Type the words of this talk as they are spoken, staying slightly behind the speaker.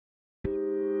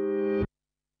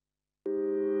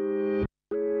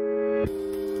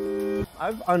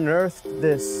I've unearthed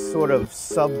this sort of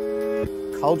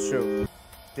subculture.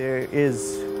 There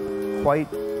is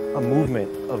quite a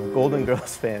movement of Golden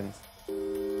Girls fans.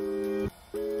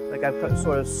 Like I've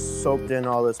sort of soaked in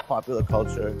all this popular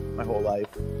culture my whole life,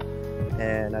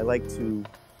 and I like to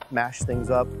mash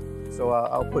things up. So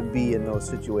I'll put B in those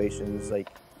situations, like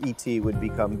E.T. would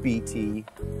become BT,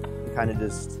 and kind of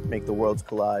just make the worlds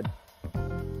collide.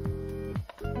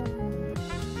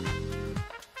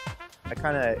 I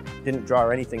kind of didn't draw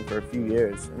anything for a few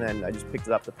years, and then I just picked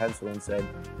it up the pencil and said,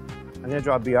 I'm going to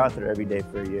draw B. Arthur every day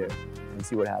for a year and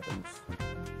see what happens.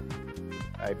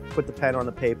 I put the pen on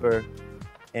the paper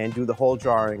and do the whole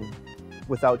drawing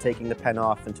without taking the pen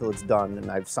off until it's done,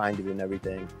 and I've signed it and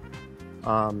everything.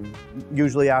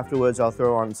 Usually afterwards I'll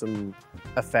throw on some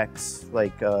effects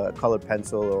like a colored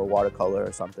pencil or a watercolor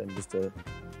or something just to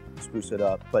spruce it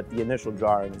up, but the initial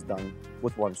drawing is done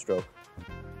with one stroke.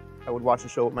 I would watch a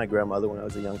show with my grandmother when I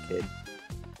was a young kid.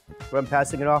 When I'm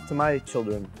passing it off to my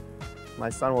children,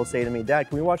 my son will say to me, Dad,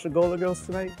 can we watch the Golden Girls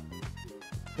tonight?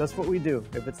 That's what we do.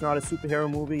 If it's not a superhero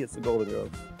movie, it's the Golden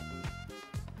Girls.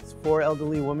 It's 4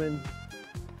 elderly women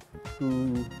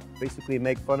who basically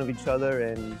make fun of each other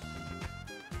and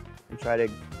try to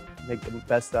make the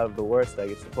best out of the worst,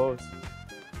 I suppose.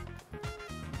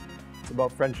 It's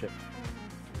about friendship.